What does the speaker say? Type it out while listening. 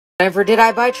Never did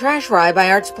I buy trash or I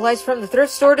buy art supplies from the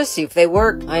thrift store to see if they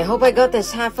work. I hope I got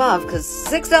this half off, cause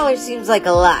 $6 seems like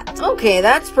a lot. Okay,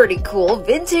 that's pretty cool.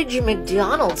 Vintage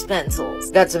McDonald's pencils.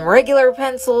 Got some regular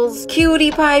pencils, cutie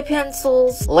pie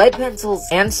pencils, lead pencils,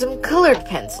 and some colored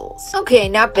pencils. Okay,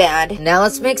 not bad. Now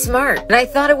let's make some art. And I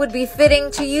thought it would be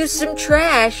fitting to use some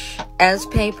trash as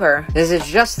paper. This is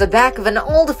just the back of an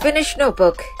old finished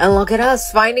notebook. And look at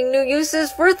us finding new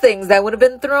uses for things that would have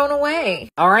been thrown away.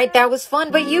 Alright, that was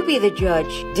fun, but you be the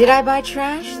judge. Did I buy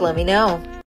trash? Let me know.